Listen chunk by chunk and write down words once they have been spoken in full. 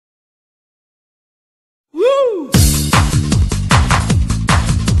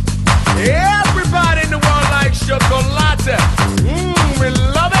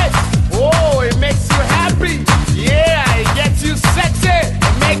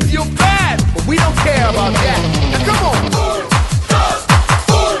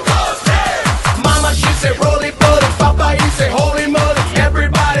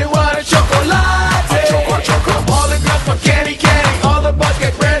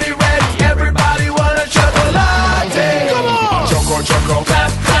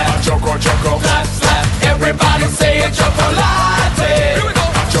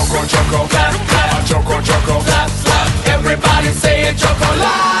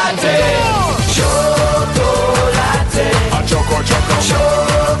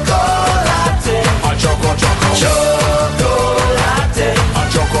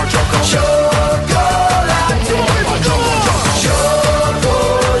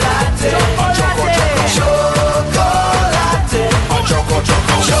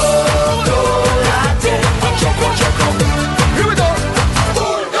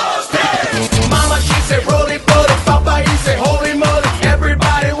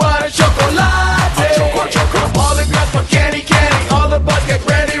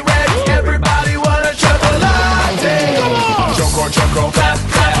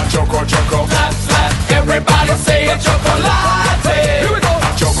Everybody say a chocolate. Here we go.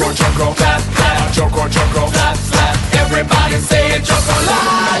 Choco, choco, clap, clap. Choco, choco, clap, clap. Everybody say a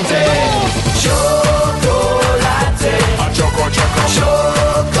chocolate. Chocolate. A choco, choco.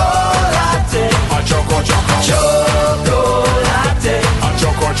 Chocolate. A choco, choco. Chocolate. A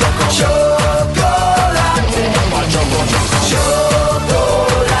choco, choco. Chocolate. A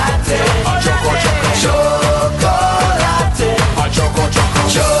choco, choco. Chocolate. A choco, choco.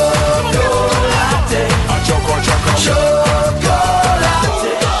 Chocolate. A choco, choco.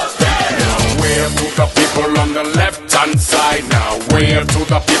 Wave to the people on the left hand side now. Wave to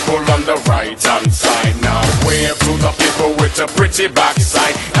the people on the right hand side now. Wave to the people with a pretty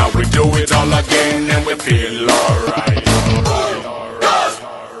backside. Now we do it all again and we feel alright.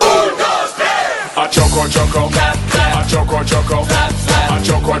 A choco choco, a choco choco, a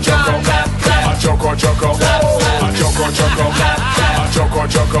choco choco, a choco choco, a choco choco, a choco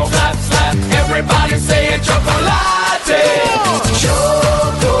choco. Everybody say a chocolate.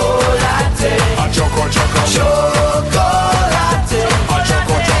 Chocolate. A choco choco. Chocolate. A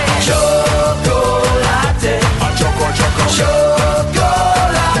choco choco. Chocolate. A choco choco. Chocolate. A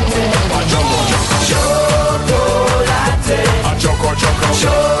choco choco. Chocolate. A choco choco. Chocolate. A choco choco.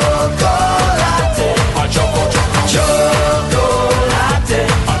 Chocolate. A choco choco. Chocolate. A choco choco. Chocolate. A choco choco.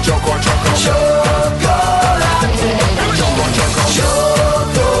 Chocolate. A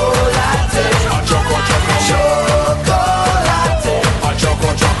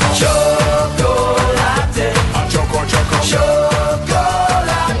choco choco. Chocolate. A choco choco. Chocolate.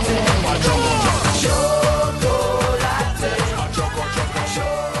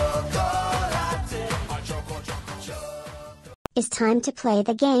 A choco choco. It's time to play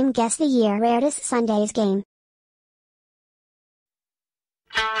the game Guess the Year Rarest Sundays game.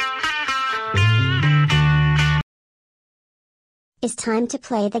 It's time to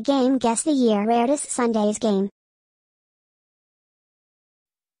play the game Guess the Year Rarest Sundays game.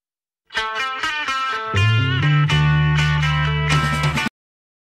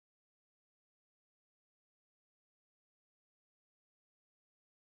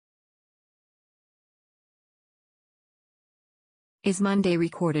 Is Monday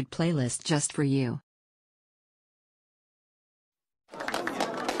recorded playlist just for you?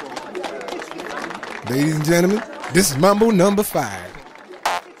 Ladies and gentlemen, this is Mambo number 5.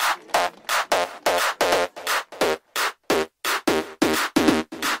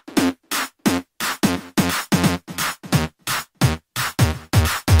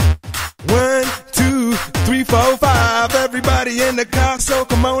 One, two, three, four, five. Everybody in the car, so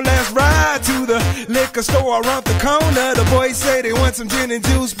come on, let's ride to the liquor store around the corner. The boys say they want some gin and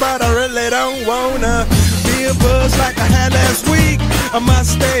juice, but I really don't wanna be a buzz like I had last week. I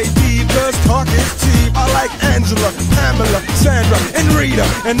must stay deep, cause talk is cheap. I like Angela, Pamela, Sandra, and Rita.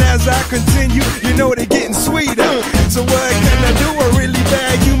 And as I continue, you know they're getting sweeter. So what can I do? I really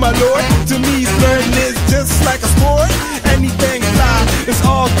bag you, my lord. To me, flirting is just like a sport. Anything fly, it's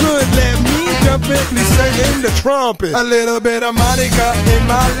all good. Let me jump in, please sing the trumpet. A little bit of Monica in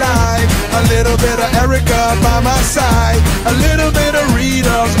my life, a little bit of Erica by my side, a little bit of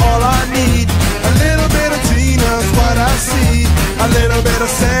Rita's all I need, a little bit of Tina's what I see, a little bit of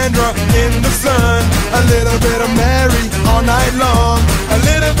Sandra in the sun, a little bit of Mary all night long, a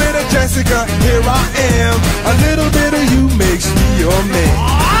little bit of Jessica, here I am, a little bit of you makes me your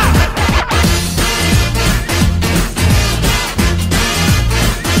man.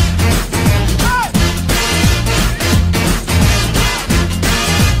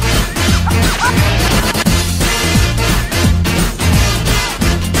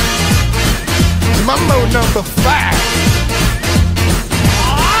 Mambo number 5.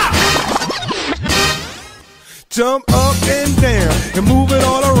 Jump up and down and move it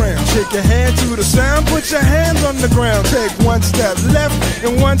all around. Shake your hand to the sound, put your hands on the ground. Take one step left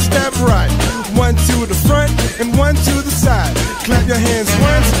and one step right. One to the front and one to the side. Clap your hands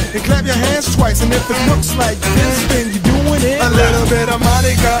once and clap your hands twice. And if it looks like this, then you're doing A little bit of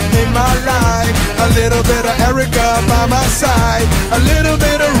Monica in my life, a little bit of Erica by my side, a little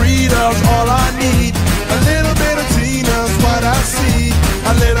bit of Rita's all I need, a little bit of Tina's what I see,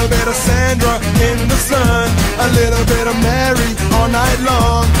 a little bit of Sandra in the sun, a little bit of Mary all night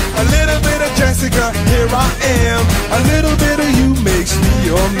long, a little bit of Jessica, here I am, a little bit of you makes me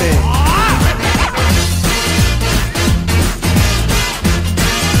your man.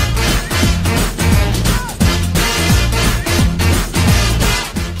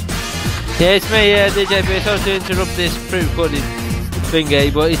 Yeah, it's me, DJ B. Sorry to interrupt this pre-recorded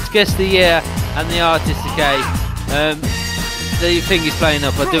thingy, but it's Guess the Year and the artist, okay? The thing is playing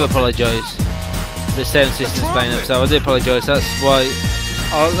up, I do apologise. The sound system's playing up, so I do apologise. That's why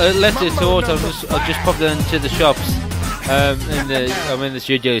I left it to auto. I'll just pop them to the shops. I'm in the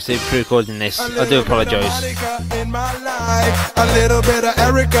studio, so pre-recording this. I do apologise. A little bit of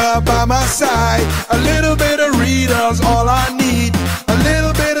Erica by my side, a little bit of Rita's all I need, a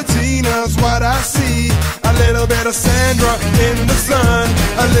little bit of Tina's what I see, a little bit of Sandra in the sun,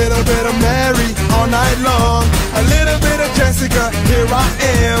 a little bit of Mary all night long, a little bit of Jessica, here I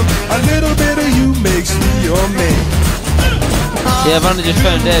am, a little bit of you makes me your man. Yeah, I've only just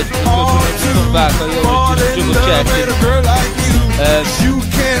found out. Come back, I just double check. You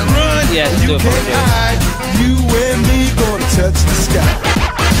can't run, yeah, you can't hide. You and me gonna touch the sky.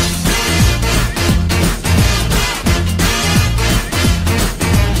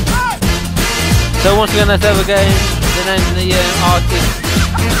 So once again, let's have again the name of the artist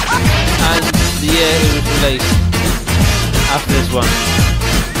and the year it was released after this one.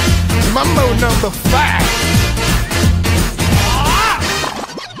 Mambo number 5.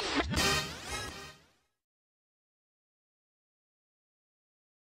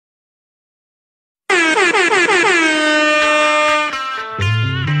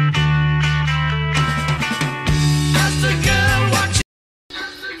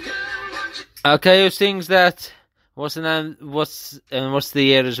 Okay, who sings that? What's the name? What's the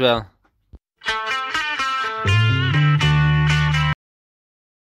year as well?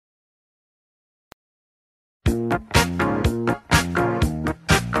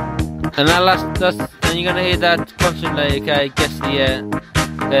 And and you're gonna hear that constantly. Okay, guess the year.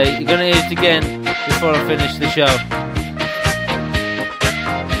 Okay, you're gonna hear it again before I finish the show.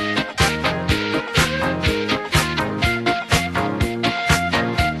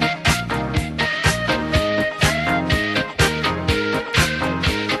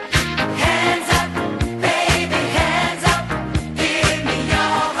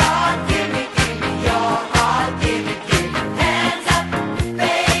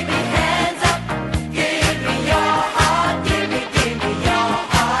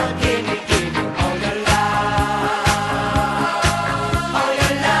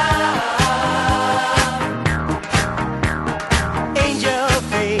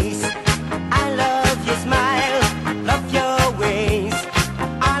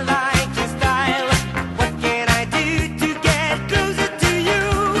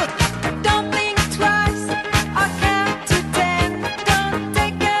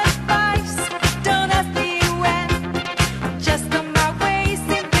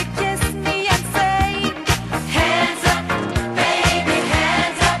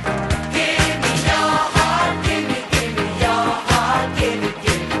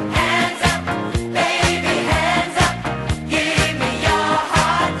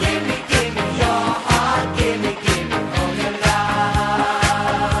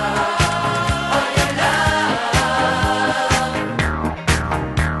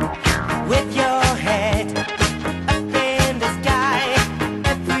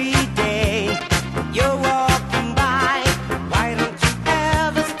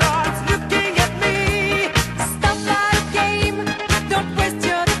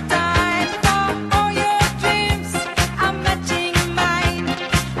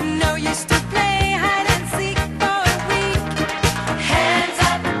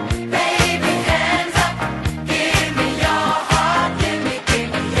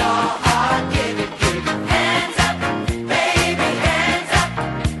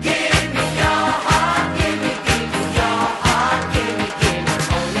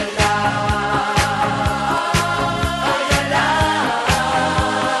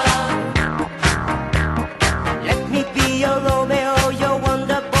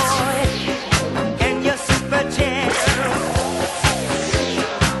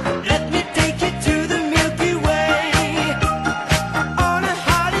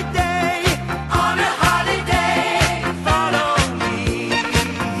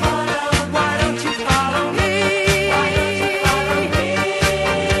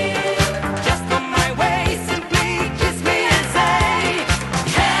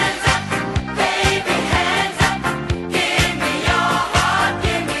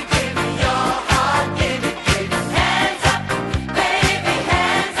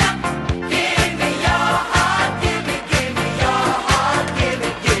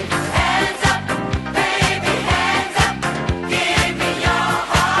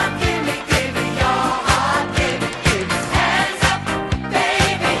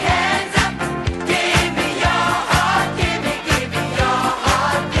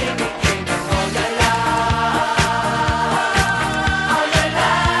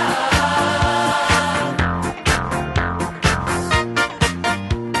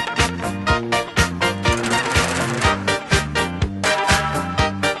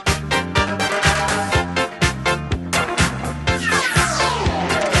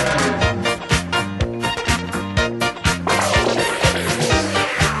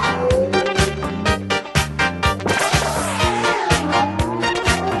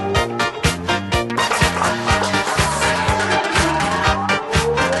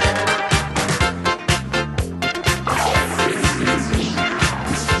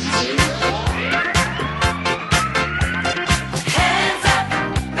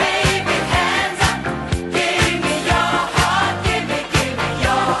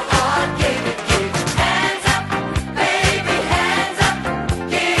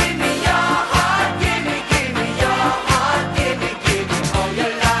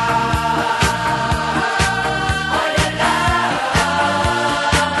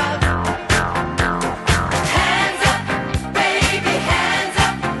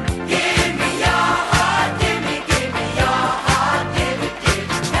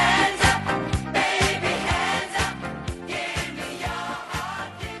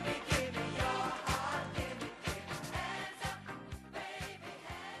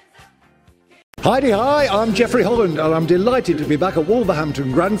 Heidi, hi, I'm Geoffrey Holland, and I'm delighted to be back at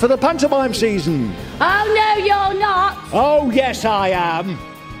Wolverhampton Grand for the pantomime season. Oh, no, you're not. Oh, yes, I am.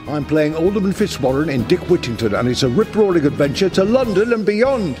 I'm playing Alderman Fitzwarren in Dick Whittington, and it's a rip-roaring adventure to London and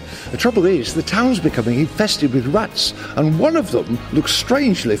beyond. The trouble is, the town's becoming infested with rats, and one of them looks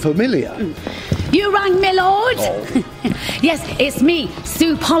strangely familiar. You rang me, Lord? Oh. Yes, it's me,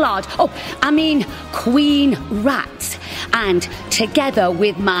 Sue Pollard. Queen Rat. And together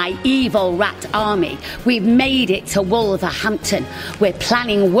with my evil rat army, we've made it to Wolverhampton. We're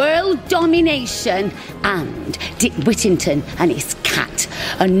planning world domination, and Dick Whittington and his cat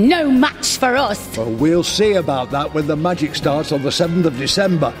are no match for us. Well, we'll see about that when the magic starts on the 7th of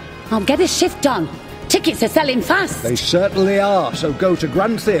December. I'll get a shift done. Tickets are selling fast. They certainly are, so go to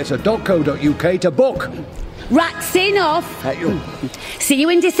grandtheatre.co.uk to book. Rats in off. See you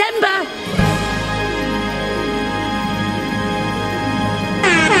in December.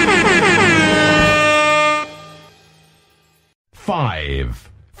 Five,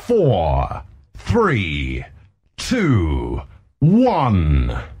 4, 3, 2,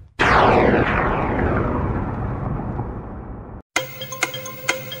 1.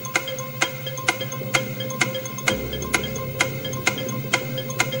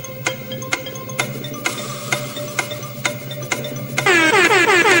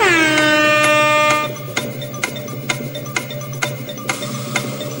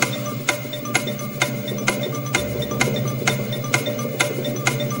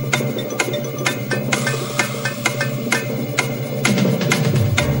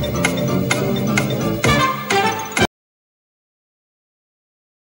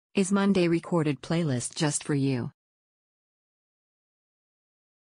 Is Monday recorded playlist just for you?